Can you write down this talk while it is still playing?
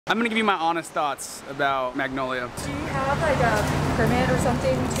I'm gonna give you my honest thoughts about Magnolia. Do you have like a permit or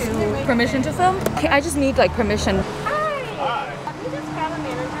something to permission to film? Okay, I just need like permission. Hi. Can you just grab a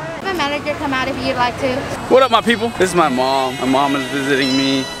manager? Have a manager come out if you'd like to. What up, my people? This is my mom. My mom is visiting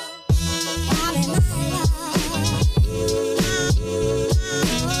me.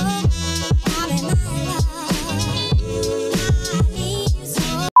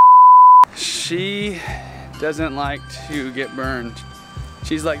 She doesn't like to get burned.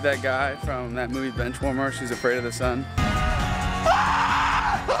 She's like that guy from that movie Benchwarmer. She's afraid of the sun.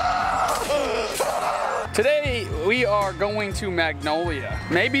 Today we are going to Magnolia.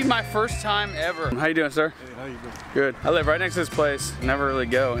 Maybe my first time ever. How you doing, sir? Hey, how you doing? Good. I live right next to this place. Never really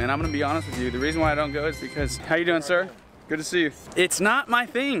go. And I'm gonna be honest with you. The reason why I don't go is because, how you doing, sir? Good to see you. It's not my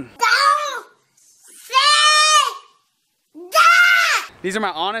thing. These are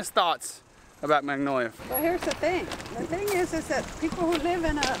my honest thoughts about Magnolia. Well, here's the thing. The thing is that people who live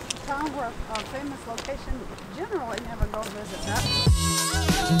in a town where a famous location generally never go to visit that.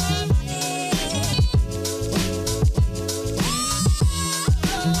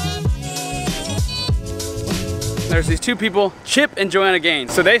 There's these two people, Chip and Joanna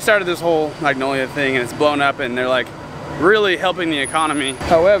Gaines. So they started this whole Magnolia thing and it's blown up and they're like really helping the economy.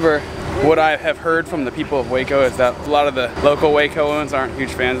 However, what I have heard from the people of Waco is that a lot of the local Wacoans aren't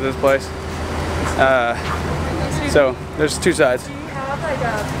huge fans of this place. So there's two sides. Do you have like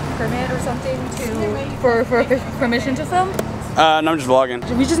a permit or something to for permission to film? No, I'm just vlogging.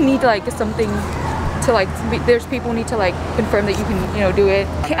 We just need like something to like. There's people who need to like confirm that you can, you know, do it.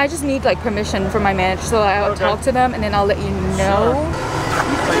 Okay, I just need like permission from my manager, so I'll talk to them and then I'll let you know. Sure.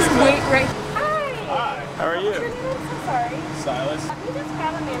 Just wait right. Hi. How are you? I'm so sorry. Silas. Can you just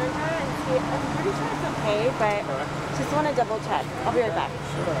grab a manager and see? I'm pretty sure it's okay, but just want to double check. I'll be right back.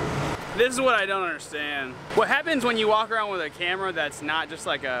 Sure. This is what I don't understand. What happens when you walk around with a camera that's not just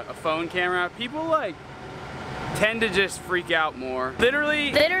like a phone camera? People like tend to just freak out more. Literally,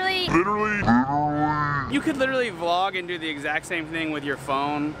 you could literally vlog and do the exact same thing with your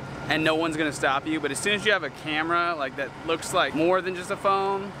phone and no one's gonna stop you, but as soon as you have a camera like that looks like more than just a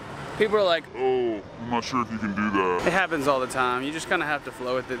phone, people are like, oh, I'm not sure if you can do that. it happens all the time. You just kind of have to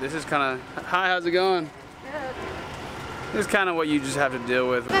flow with it. This is kind of, hi, how's it going? Good. This is kind of what you just have to deal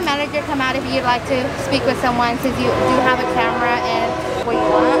with. Have a manager come out if you'd like to speak with someone since you do have a camera and what you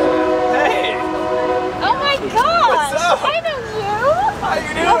want. Hey! Oh my gosh! What's up? I know you! How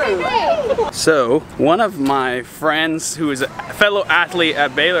you doing? Okay. So, one of my friends who is a fellow athlete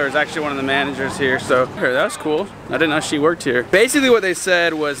at Baylor is actually one of the managers here, so that's cool. I didn't know she worked here. Basically what they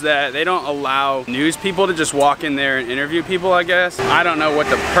said was that they don't allow news people to just walk in there and interview people, I guess. I don't know what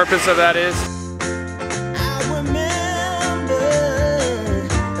the purpose of that is.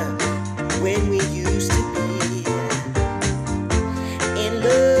 When we used to be in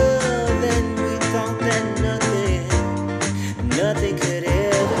love and we thought that nothing could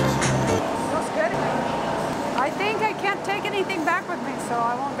ever keep. Smells good. I think I can't take anything back with me, so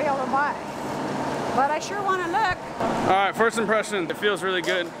I won't be able to buy. But I sure want to look. All right, first impression, it feels really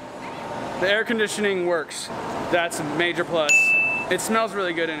good. The air conditioning works. That's a major plus. It smells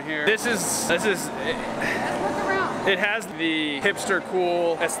really good in here. This is. Let's look around. It has the hipster,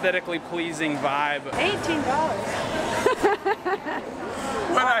 cool, aesthetically pleasing vibe. $18.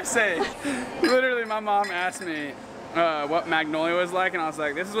 What I say? Literally, my mom asked me what Magnolia was like, and I was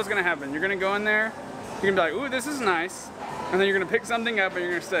like, this is what's gonna happen. You're gonna go in there, you're gonna be like, ooh, this is nice. And then you're gonna pick something up and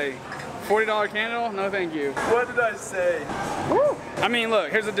you're gonna say, $40 candle? No, thank you. What did I say? Woo. I mean,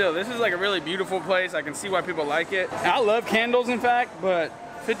 look, here's the deal. This is like a really beautiful place. I can see why people like it. I love candles, in fact, but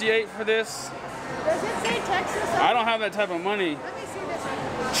 58 for this. Does it say Texas? I don't have that type of money. Let me see this.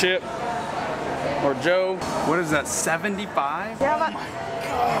 Chip or Joe. What is that, 75? Yeah, but Oh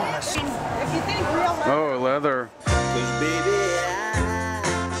my gosh. if you think real leather. Oh, leather. 'Cause baby,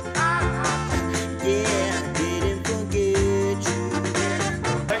 I didn't forget you.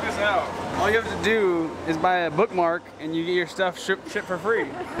 Check this out. All you have to do is buy a bookmark and you get your stuff shipped for free.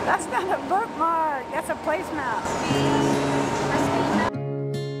 That's not a bookmark. That's a placemat.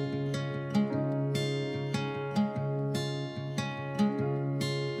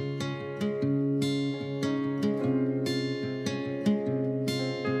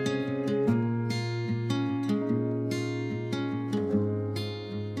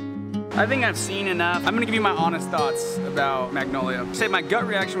 I think I've seen enough. I'm gonna give you my honest thoughts about Magnolia. Say my gut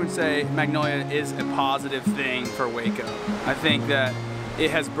reaction would say Magnolia is a positive thing for Waco. I think that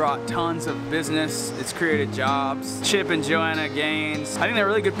it has brought tons of business. It's created jobs. Chip and Joanna Gaines. I think they're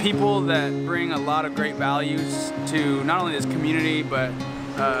really good people that bring a lot of great values to not only this community, but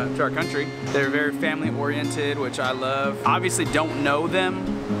to our country. They're very family oriented, which I love. Obviously don't know them,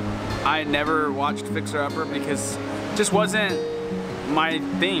 I had never watched Fixer Upper because it just wasn't my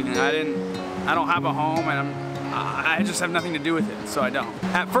thing. I don't have a home, and I just have nothing to do with it, so I don't.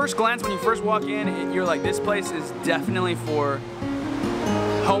 At first glance, when you first walk in, you're like, this place is definitely for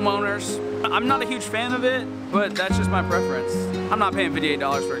homeowners. I'm not a huge fan of it, but that's just my preference. I'm not paying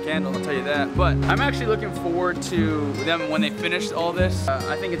 $58 for a candle, I'll tell you that. But I'm actually looking forward to them when they finish all this.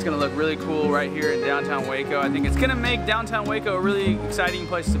 I think it's gonna look really cool right here in downtown Waco. I think it's gonna make downtown Waco a really exciting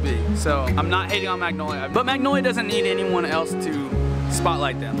place to be. So I'm not hating on Magnolia, but Magnolia doesn't need anyone else to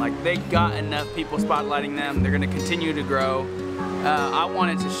spotlight them. Like, they got enough people spotlighting them. They're gonna continue to grow. I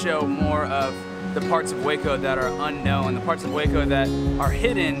wanted to show more of the parts of Waco that are unknown, the parts of Waco that are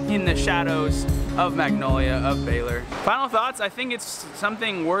hidden in the shadows of Magnolia, of Baylor. Final thoughts, I think it's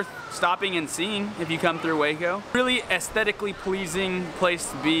something worth stopping and seeing if you come through Waco. Really aesthetically pleasing place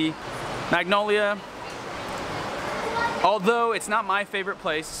to be. Magnolia, although it's not my favorite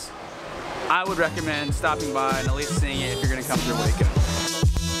place, I would recommend stopping by and at least seeing it if you're gonna come through Waco.